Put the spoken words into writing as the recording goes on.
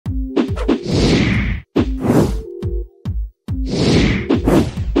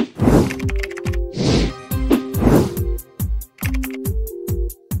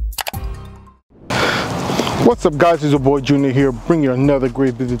What's up guys, it's your boy Junior here, bringing you another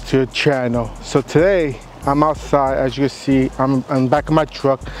great video to your channel. So today I'm outside. As you can see, I'm back in my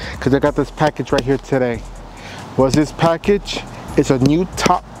truck because I got this package right here today. What's this package? It's a new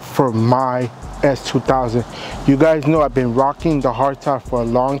top for my S2000. You guys know I've been rocking the hardtop for a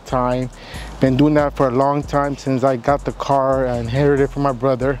long time. Been doing that for a long time since I got the car and inherited it from my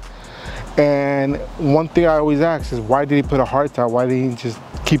brother. And one thing I always ask is, why did he put a hardtop? Why didn't he just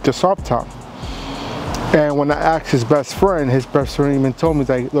keep the soft top? And when I asked his best friend even told me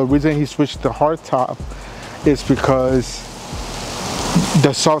that the reason he switched to hardtop is because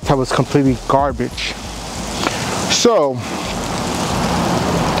the soft top was completely garbage. So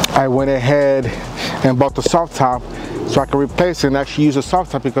I went ahead and bought the soft top so I can replace it and actually use a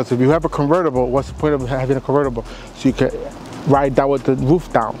soft top, because if you have a convertible, what's the point of having a convertible? So you can ride down with the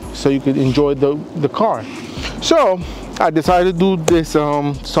roof down so you could enjoy the car. So I decided to do this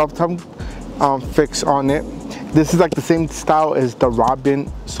soft top fix on it. This is like the same style as the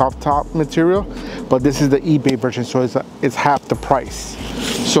Robin soft top material, but this is the eBay version, so it's half the price.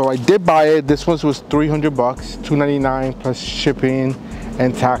 So I did buy it. This one was 300 bucks, $2.99 plus shipping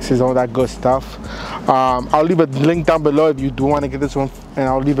and taxes, all that good stuff. I'll leave a link down below if you do want to get this one, and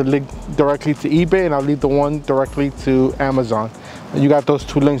I'll leave a link directly to eBay, and I'll leave the one directly to Amazon. You got those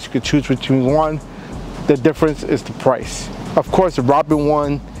two links. You could choose between one. The difference is the price. Of course, the Robin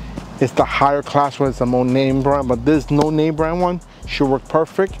one, it's the higher class one, it's the more name brand, but this no name brand one should work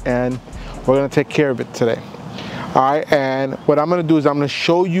perfect, and we're gonna take care of it today. All right, and what I'm gonna do is I'm gonna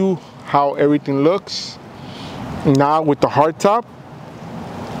show you how everything looks now with the hardtop,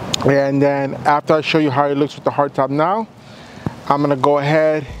 and then after I show you how it looks with the hardtop now, I'm gonna go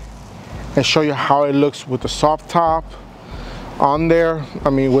ahead and show you how it looks with the soft top on there.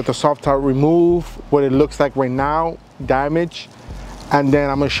 I mean, with the soft top removed, what it looks like right now, damage. And then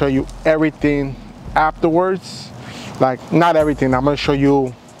I'm gonna show you everything afterwards. Like, not everything, I'm gonna show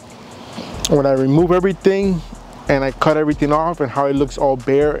you when I remove everything and I cut everything off and how it looks all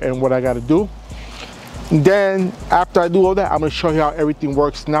bare and what I gotta do. Then after I do all that, I'm gonna show you how everything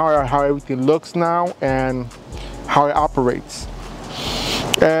works now, or how everything looks now, and how it operates.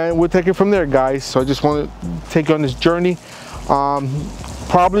 And we'll take it from there, guys. So I just want to take you on this journey.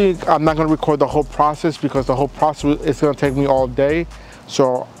 Probably I'm not going to record the whole process, because the whole process is going to take me all day.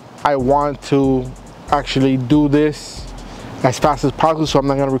 So I want to actually do this as fast as possible, so I'm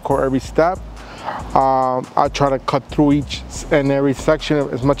not going to record every step. I'll try to cut through each and every section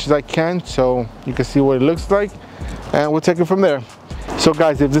as much as I can so you can see what it looks like, and we'll take it from there. So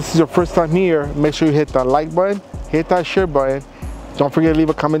guys, if this is your first time here, make sure you hit that like button, hit that share button, don't forget to leave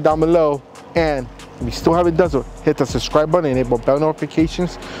a comment down below, and if you still haven't done so, hit the subscribe button and enable bell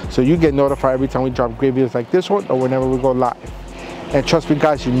notifications so you get notified every time we drop great videos like this one, or whenever we go live. And trust me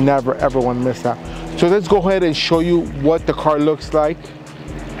guys, you never ever want to miss out. So let's go ahead and show you what the car looks like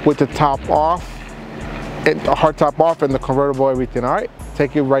with the top off, and the hard top off, and the convertible, everything. All right,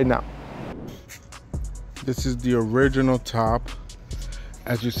 take it right now. This is the original top.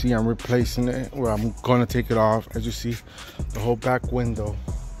 As you see, I'm replacing it, where I'm gonna take it off. As you see, the whole back window,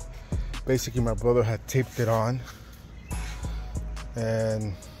 basically my brother had taped it on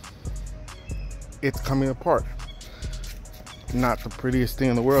and it's coming apart. Not the prettiest thing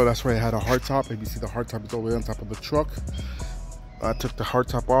in the world. That's why I had a hard top. If you see, the hard top is over there on top of the truck. I took the hard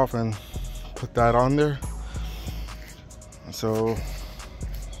top off and put that on there. So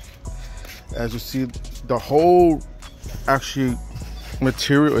as you see, the whole actually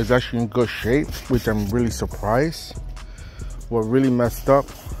material is actually in good shape, which I'm really surprised. What really messed up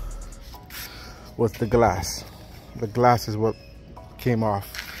was the glass. The glass is what came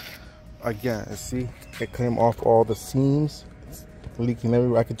off. Again, see, it came off all the seams. It's leaking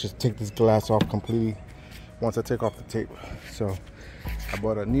everywhere. I could just take this glass off completely once I take off the tape. So I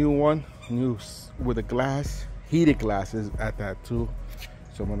bought a new one, new with a glass, heated glasses at that too.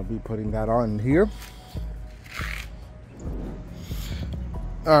 So I'm gonna be putting that on here.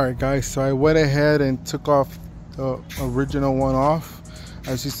 All right guys, so I went ahead and took off the original one off.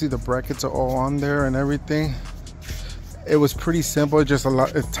 As you see, the brackets are all on there and everything. It was pretty simple, just a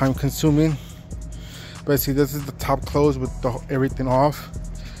lot of time consuming. But see, this is the top close with everything off.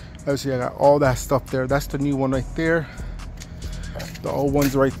 As you see, I got all that stuff there. That's the new one right there. The old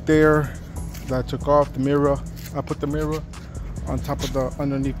one's right there that I took off. The mirror, I put the mirror on top of the,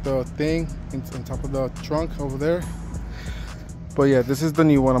 underneath the thing, on top of the trunk over there. But yeah, this is the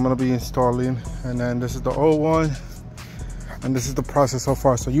new one I'm gonna be installing, and then this is the old one, and this is the process so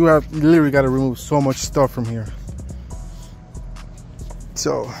far. So you literally got to remove so much stuff from here.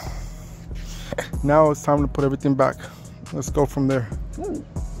 So now it's time to put everything back. Let's go from there.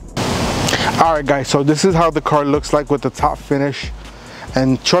 All right guys, so this is how the car looks like with the top finish.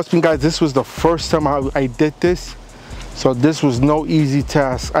 And trust me guys, this was the first time I did this. So this was no easy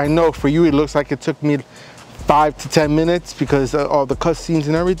task. I know for you it looks like it took me 5 to 10 minutes because of all the cutscenes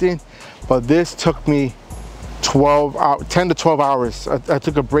and everything. But this took me 10 to 12 hours. I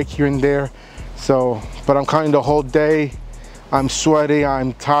took a break here and there. So, but I'm counting the whole day. I'm sweaty,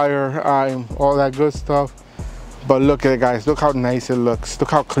 I'm tired, I'm all that good stuff. But look at it guys, look how nice it looks.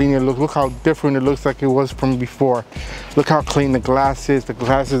 Look how clean it looks. Look how different it looks like it was from before. Look how clean the glass is. The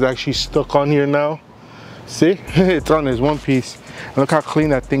glass is actually stuck on here now. See, it's on this one piece. And look how clean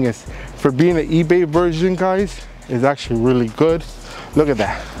that thing is. For being an eBay version guys, it's actually really good. Look at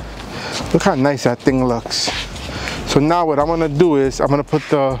that. Look how nice that thing looks. So now what I'm gonna do is I'm gonna put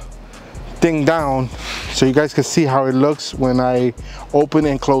the thing down so you guys can see how it looks when I open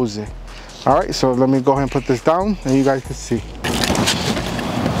and close it. All right, so let me go ahead and put this down and you guys can see.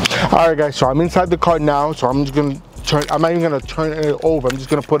 All right guys, so I'm inside the car now, so I'm just gonna turn, I'm not even gonna turn it over, I'm just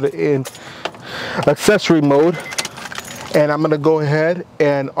gonna put it in accessory mode, and I'm gonna go ahead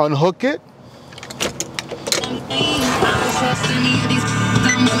and unhook it.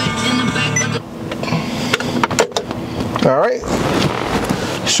 All right,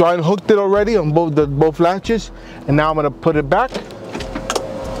 so I unhooked it already on both latches, and now I'm gonna put it back.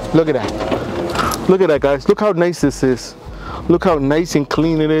 Look at that. Look at that guys, look how nice this is. Look how nice and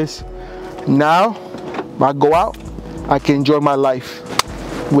clean it is. Now, when I go out, I can enjoy my life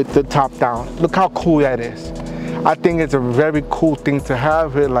with the top down. Look how cool that is. I think it's a very cool thing to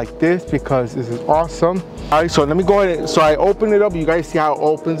have it like this because this is awesome. All right, so let me go ahead. So I open it up, you guys see how it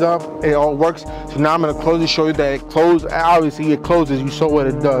opens up, it all works. So now I'm gonna close it, show you that it closes. Obviously it closes, you saw what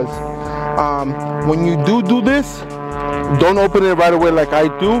it does. When you do this, don't open it right away like I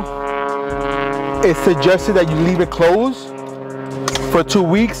do. It's suggested that you leave it closed for 2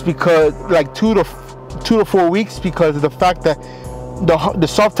 weeks, because like 2 to 4 weeks, because of the fact that the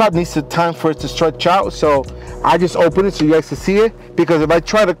soft top needs the time for it to stretch out. So I just open it so you guys can see it, because if I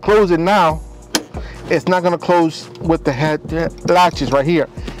try to close it now, it's not gonna close with the head latches right here.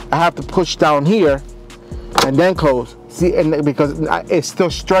 I have to push down here and then close. See, and because it's still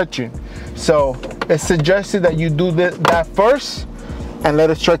stretching. So it's suggested that you do that first and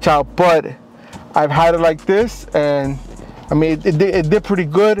let it stretch out. But I've had it like this, and I mean it did pretty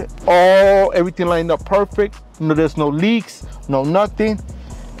good. Everything lined up perfect. No, there's no leaks, no nothing.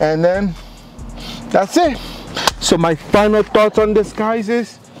 And then that's it. So my final thoughts on this guys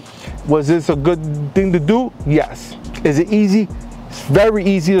is, was this a good thing to do? Yes. Is it easy? It's very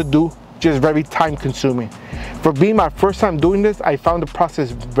easy to do, just very time consuming. For being my first time doing this, I found the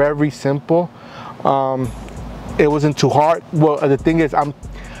process very simple. It wasn't too hard. Well, the thing is, I'm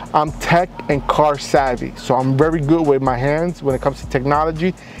tech and car savvy, so I'm very good with my hands when it comes to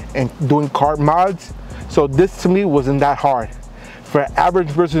technology and doing car mods. So this to me wasn't that hard. For an average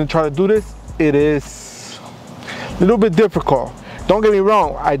person to try to do this, it is a little bit difficult. Don't get me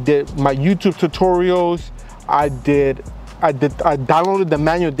wrong, I did my YouTube tutorials, I downloaded the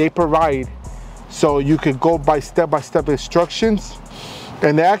manual they provide, so you could go by step-by-step instructions,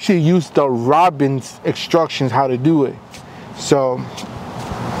 and they actually used the Robbins instructions how to do it. So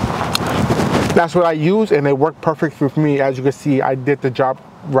that's what I use, and it worked perfect for me. As you can see, I did the job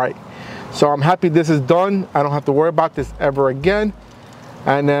right. So I'm happy this is done. I don't have to worry about this ever again,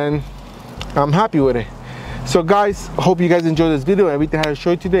 and then I'm happy with it. So guys, hope you guys enjoyed this video and everything I had to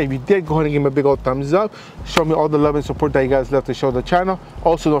show you today. If you did, go ahead and give me a big old thumbs up. Show me all the love and support that you guys love to show the channel.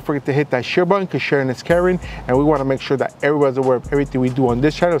 Also, don't forget to hit that share button, because sharing is caring, and we want to make sure that everyone's aware of everything we do on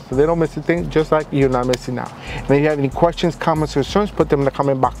this channel, so they don't miss a thing, just like you're not missing out. And if you have any questions, comments, or concerns, put them in the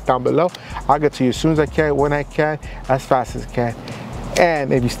comment box down below. I'll get to you as soon as I can, when I can, as fast as I can.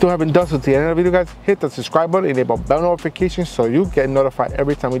 And if you still haven't done so to the end of the video guys, hit the subscribe button, enable bell notifications so you get notified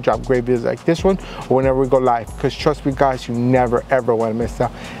every time we drop great videos like this one, or whenever we go live, because trust me guys, you never ever want to miss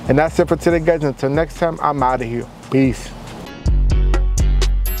out. And that's it for today guys. Until next time, I'm out of here. Peace.